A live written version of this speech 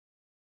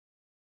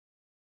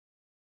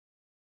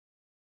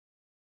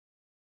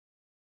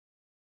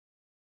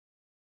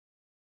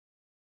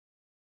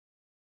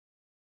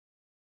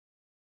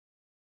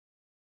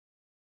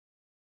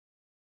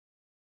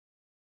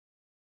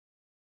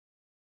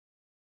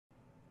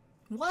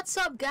What's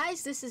up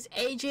guys, this is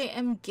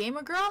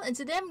AJMGamerGirl and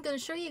today I'm going to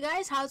show you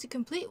guys how to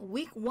complete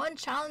week 1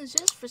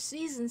 challenges for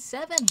season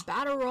 7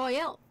 battle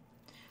royale.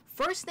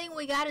 First thing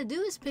we gotta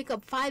do is pick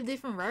up 5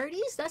 different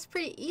rarities. That's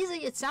pretty easy.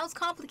 It sounds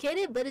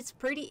complicated, but it's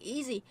pretty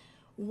easy.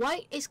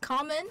 White is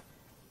common,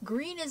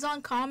 green is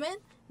uncommon,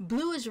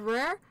 blue is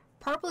rare,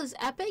 purple is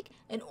epic,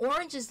 and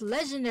orange is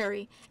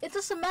legendary. It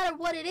doesn't matter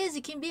what it is.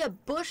 It can be a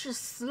bush, a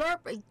slurp,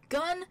 a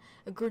gun,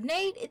 a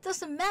grenade. It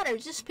doesn't matter.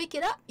 Just pick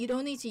it up. You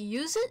don't need to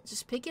use it.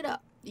 Just pick it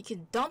up. You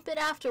can dump it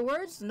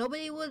afterwards.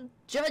 Nobody will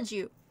judge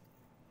you.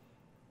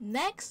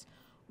 Next,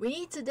 we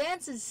need to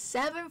dance in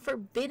 7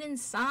 forbidden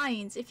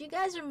signs. If you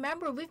guys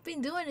remember, we've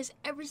been doing this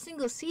every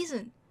single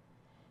season.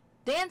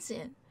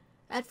 Dancing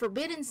at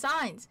forbidden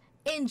signs.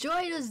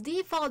 Enjoy those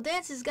default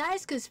dances,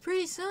 guys, because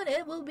pretty soon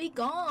it will be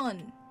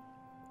gone.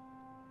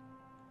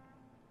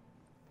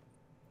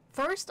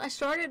 First, I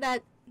started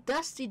at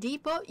Dusty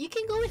Depot. You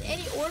can go in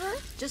any order.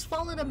 Just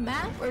follow the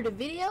map or the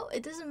video.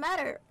 It doesn't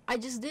matter. I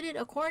just did it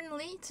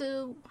accordingly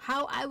to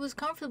how I was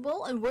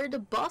comfortable and where the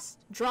bus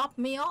dropped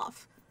me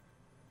off.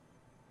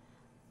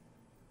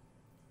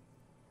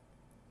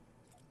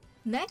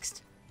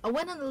 Next, I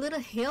went on a little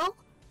hill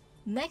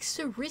next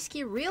to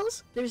Risky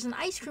Reels. There's an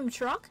ice cream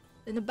truck.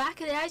 In the back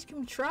of the ice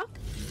cream truck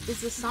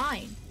is a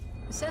sign.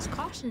 It says,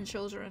 "Caution,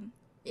 children."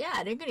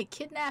 Yeah, they're gonna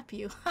kidnap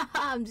you.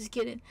 I'm just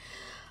kidding.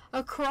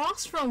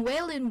 Across from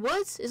Wailing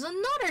Woods is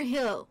another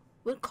hill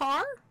with a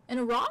car and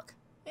a rock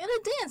and a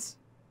dance.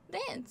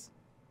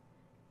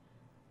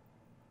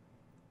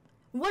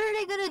 What are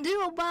they gonna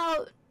do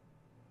about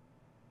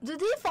the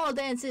default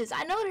dances?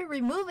 I know they're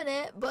removing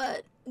it,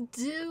 but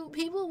do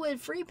people with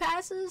free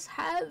passes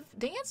have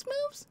dance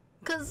moves?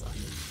 Because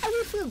I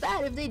would feel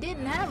bad if they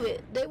didn't have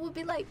it. They would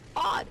be like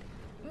odd.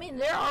 I mean,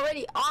 they're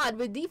already odd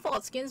with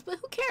default skins, but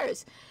who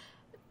cares?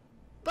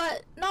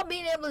 But not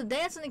being able to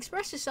dance and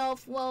express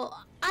yourself,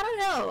 well, I don't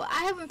know.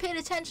 I haven't paid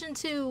attention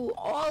to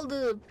all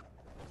the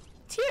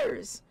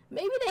tiers.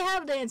 Maybe they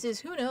have dances,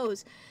 who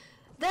knows.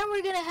 Then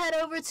we're going to head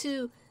over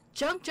to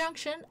Junk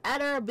Junction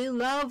at our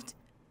beloved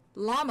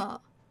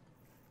llama.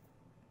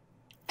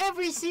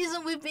 Every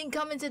season we've been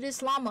coming to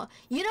this llama.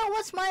 You know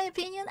what's my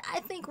opinion?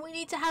 I think we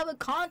need to have a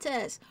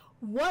contest.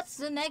 What's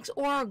the next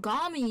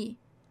origami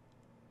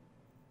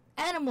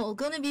animal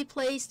gonna be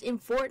placed in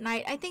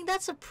Fortnite? I think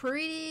that's a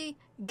pretty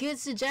good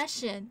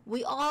suggestion.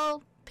 We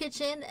all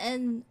pitch in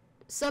and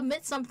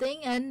submit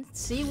something and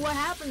see what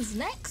happens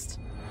next.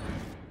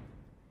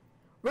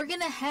 We're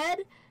gonna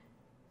head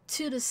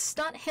to the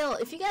Stunt Hill.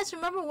 If you guys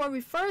remember when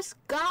we first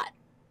got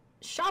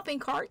shopping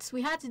carts,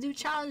 we had to do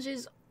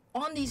challenges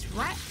on these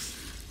racks,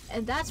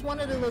 and that's one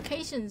of the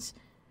locations.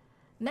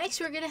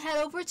 Next, we're gonna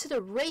head over to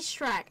the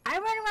racetrack. I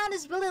ran around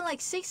this building like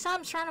 6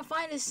 times trying to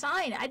find this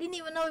sign. I didn't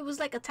even know it was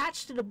like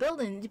attached to the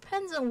building. It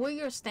depends on where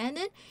you're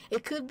standing.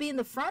 It could be in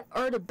the front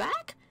or the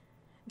back.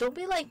 Don't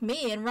be like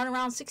me and run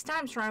around 6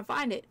 times trying to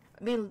find it.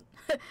 I mean,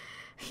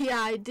 yeah,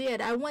 I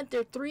did. I went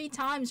there 3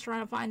 times trying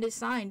to find this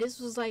sign. This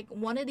was like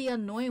one of the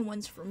annoying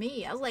ones for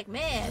me. I was like,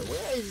 man,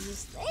 where is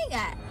this thing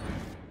at?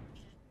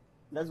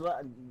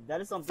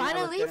 That is something.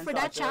 Finally, for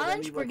that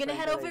challenge, we're gonna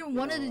head over in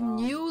one of the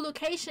new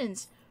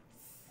locations.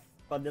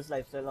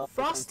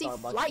 Frosty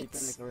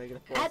Flights.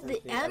 At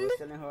the end,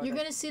 you're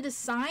gonna see the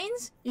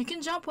signs. You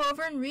can jump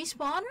over and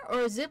respawn,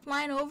 or zip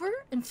line over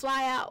and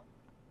fly out.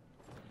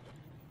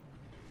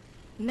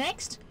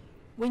 Next,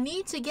 we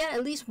need to get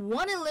at least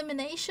 1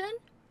 elimination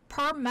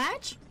per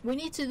match. We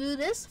need to do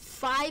this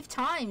 5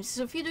 times.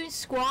 So if you're doing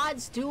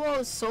squads,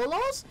 duos,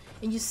 solos,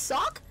 and you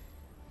suck,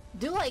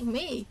 do like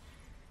me.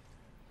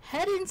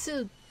 Head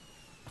into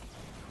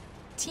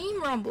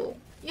Team Rumble.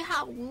 You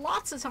have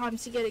lots of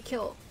times to get a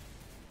kill.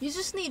 You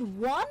just need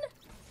 1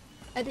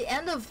 at the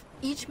end of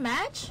each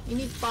match. You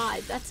need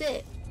 5. That's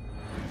it.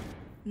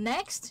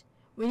 Next,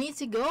 we need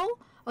to go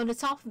on the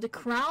top of the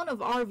crown of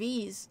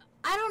RVs.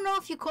 I don't know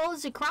if you call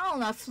this a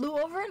crown. I flew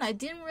over and I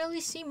didn't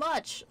really see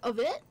much of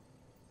it.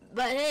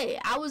 But hey,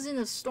 I was in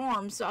a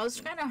storm, so I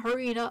was kind of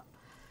hurrying up.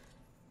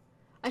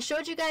 I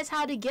showed you guys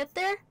how to get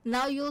there.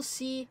 Now you'll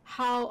see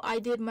how I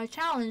did my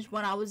challenge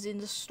when I was in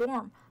the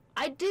storm.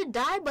 I did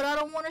die, but I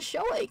don't want to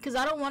show it because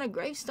I don't want a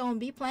gravestone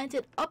be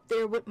planted up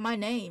there with my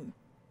name.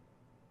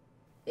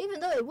 Even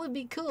though it would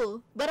be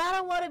cool. But I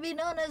don't want to be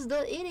known as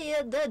the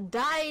idiot that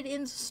died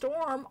in the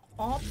storm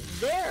up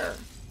there.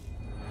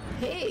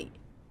 Hey.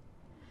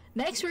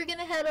 Next, we're going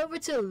to head over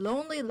to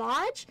Lonely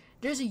Lodge.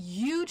 There's a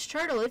huge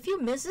turtle. If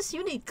you miss this,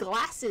 you need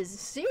glasses.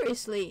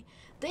 Seriously.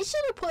 They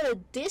should have put a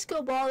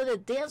disco ball at the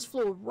dance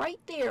floor right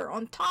there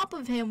on top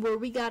of him where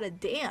we got to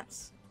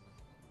dance.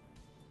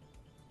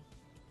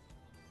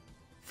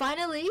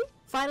 Finally,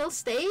 final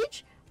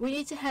stage, we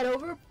need to head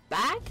over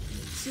back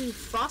to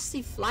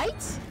Frosty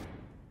Flights.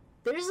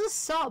 There's a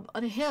sub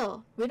on a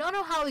hill. We don't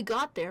know how it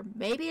got there.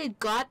 Maybe it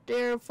got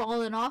there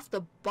falling off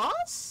the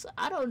bus?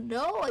 I don't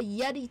know. A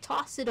Yeti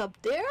tossed it up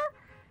there?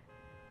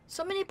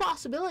 So many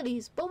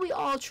possibilities, but we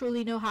all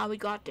truly know how we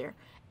got there.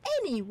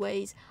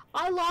 Anyways,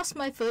 I lost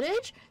my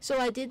footage, so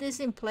I did this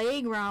in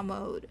playground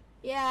mode.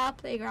 Yeah,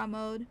 playground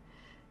mode.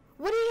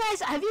 What do you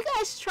guys, have you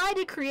guys tried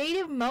a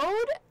creative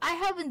mode? I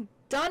haven't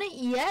done it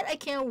yet. I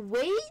can't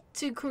wait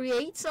to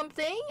create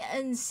something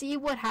and see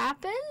what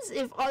happens.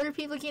 If other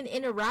people can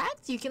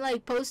interact, you can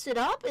like post it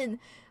up and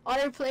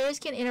other players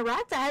can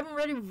interact. I haven't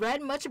really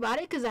read much about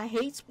it because I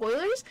hate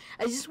spoilers.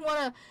 I just want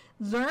to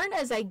learn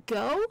as I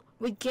go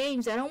with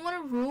games. I don't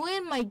want to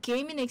ruin my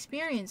gaming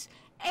experience.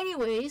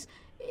 Anyways,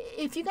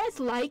 if you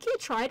guys like it,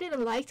 tried it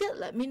and liked it,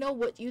 let me know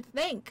what you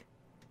think.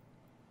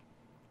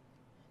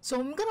 So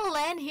I'm gonna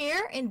land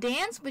here and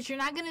dance, but you're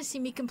not gonna see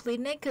me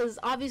completing it because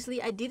obviously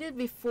I did it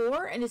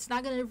before and it's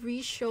not gonna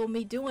re-show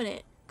me doing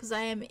it because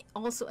I am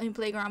also in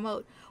playground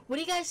mode. What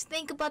do you guys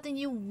think about the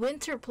new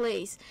winter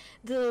place?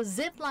 The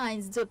zip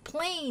lines, the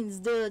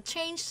planes, the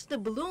change to the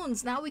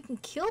balloons. Now we can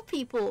kill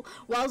people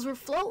whilst we're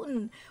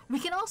floating.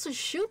 We can also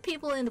shoot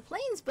people in the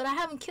planes, but I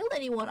haven't killed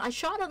anyone. I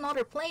shot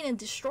another plane and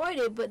destroyed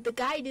it, but the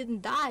guy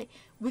didn't die.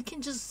 We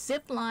can just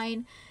zip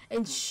line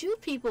and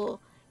shoot people.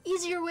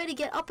 Easier way to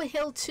get up a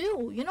hill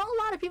too. You know,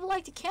 a lot of people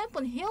like to camp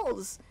on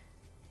hills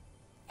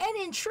and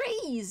in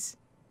trees.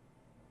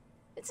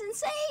 It's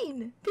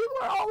insane. People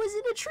are always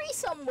in a tree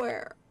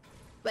somewhere.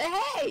 But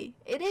hey,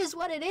 it is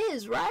what it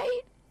is,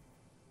 right?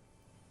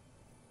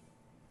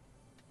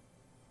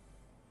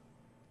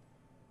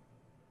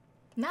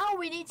 Now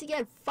we need to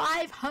get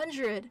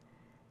 500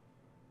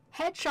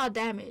 headshot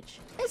damage.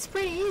 It's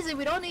pretty easy.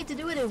 We don't need to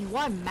do it in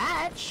one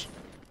match.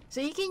 So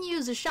you can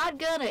use a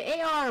shotgun,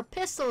 an AR, a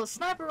pistol, a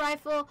sniper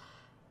rifle,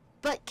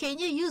 but can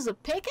you use a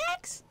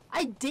pickaxe?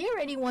 I dare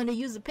anyone to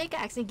use a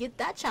pickaxe and get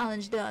that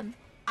challenge done.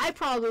 I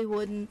probably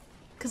wouldn't,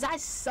 because I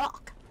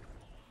suck.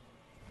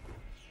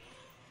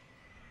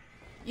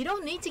 You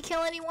don't need to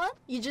kill anyone,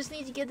 you just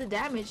need to get the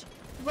damage.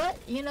 But,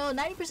 you know,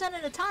 90%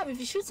 of the time, if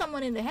you shoot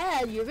someone in the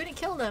head, you're gonna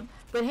kill them.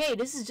 But hey,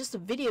 this is just a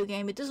video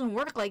game, it doesn't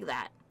work like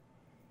that.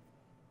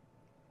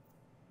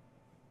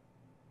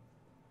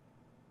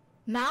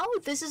 Now,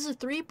 this is a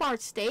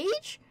 3-part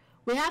stage.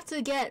 We have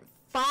to get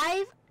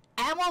 5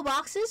 ammo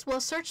boxes.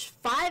 We'll search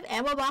 5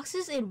 ammo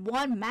boxes in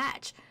one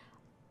match.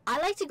 I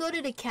like to go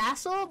to the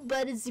castle,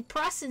 but it's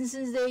depressing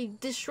since they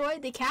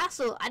destroyed the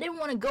castle. I didn't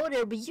want to go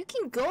there, but you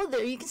can go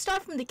there. You can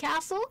start from the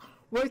castle,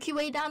 work your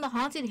way down the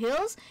haunted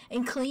hills,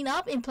 and clean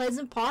up in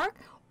Pleasant Park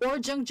or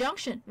Junk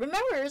Junction.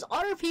 Remember, there's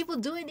other people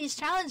doing these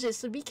challenges,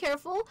 so be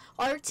careful.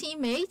 Other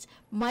teammates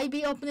might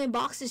be opening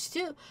boxes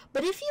too.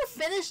 But if you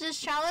finish these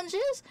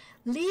challenges,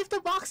 leave the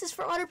boxes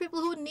for other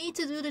people who need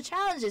to do the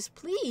challenges.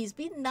 Please,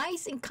 be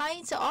nice and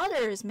kind to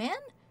others, man.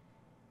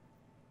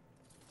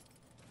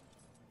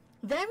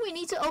 Then we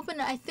need to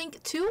open, I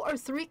think, 2 or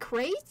 3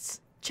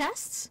 crates,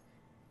 chests.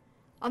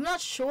 I'm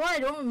not sure. I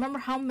don't remember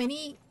how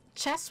many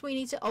chests we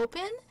need to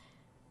open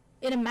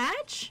in a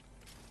match.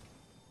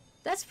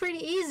 That's pretty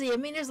easy. I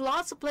mean, there's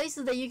lots of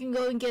places that you can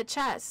go and get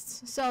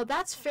chests. So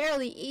that's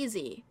fairly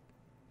easy.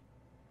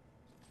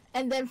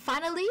 And then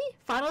finally,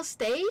 final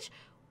stage,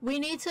 we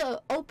need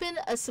to open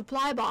a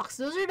supply box.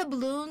 Those are the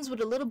balloons with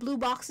the little blue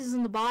boxes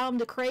in the bottom,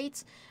 the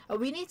crates.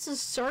 We need to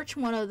search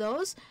one of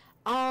those.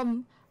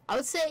 I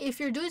would say if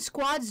you're doing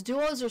squads,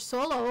 duos, or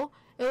solo,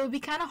 it would be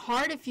kind of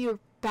hard if you're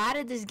bad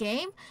at this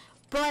game.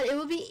 But it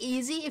would be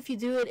easy if you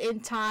do it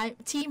in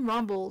Team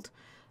Rumbled.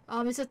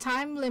 It's a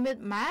time limit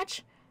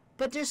match.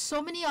 But there's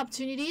so many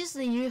opportunities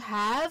that you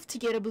have to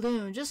get a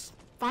balloon. Just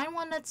find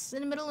one that's in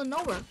the middle of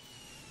nowhere.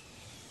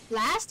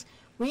 Last,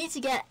 we need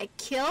to get a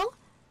kill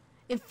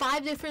in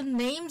 5 different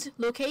named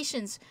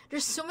locations.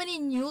 There's so many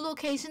new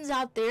locations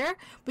out there,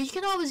 but you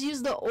can always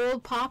use the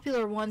old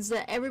popular ones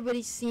that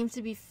everybody seems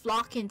to be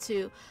flocking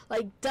to,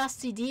 like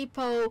Dusty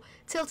Depot,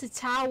 Tilted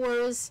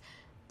Towers,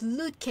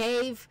 Loot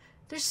Cave.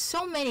 There's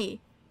so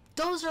many.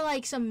 Those are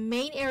like some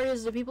main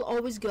areas that people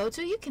always go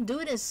to. You can do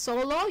it in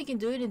solo, you can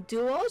do it in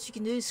duos, you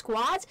can do it in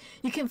squads.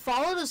 You can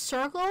follow the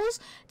circles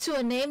to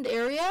a named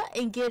area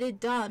and get it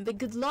done. But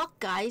good luck,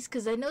 guys,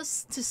 because I know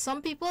to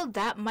some people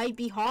that might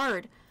be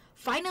hard.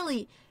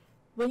 Finally,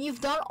 when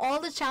you've done all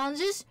the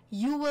challenges,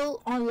 you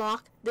will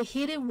unlock the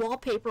hidden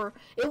wallpaper.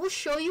 It will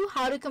show you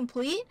how to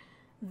complete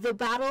the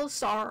battle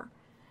star.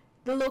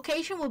 The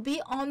location will be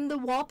on the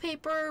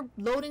wallpaper,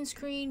 loading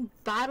screen,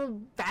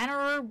 battle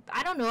banner,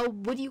 I don't know,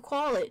 what do you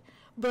call it?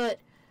 But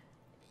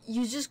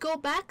you just go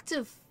back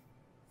to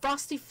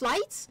Frosty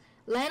Flights,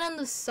 land on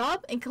the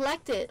sub, and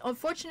collect it.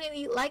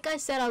 Unfortunately, like I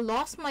said, I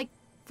lost my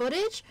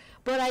footage,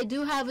 but I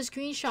do have a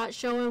screenshot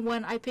showing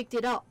when I picked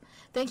it up.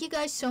 Thank you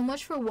guys so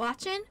much for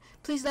watching.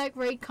 Please like,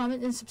 rate,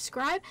 comment, and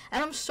subscribe.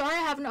 And I'm sorry I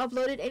haven't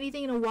uploaded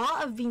anything in a while.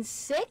 I've been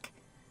sick.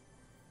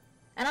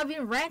 And I've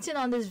been ranting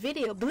on this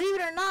video. Believe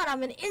it or not,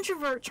 I'm an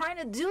introvert trying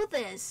to do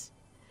this.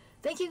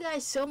 Thank you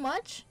guys so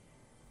much.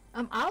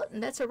 I'm out,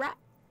 and that's a wrap.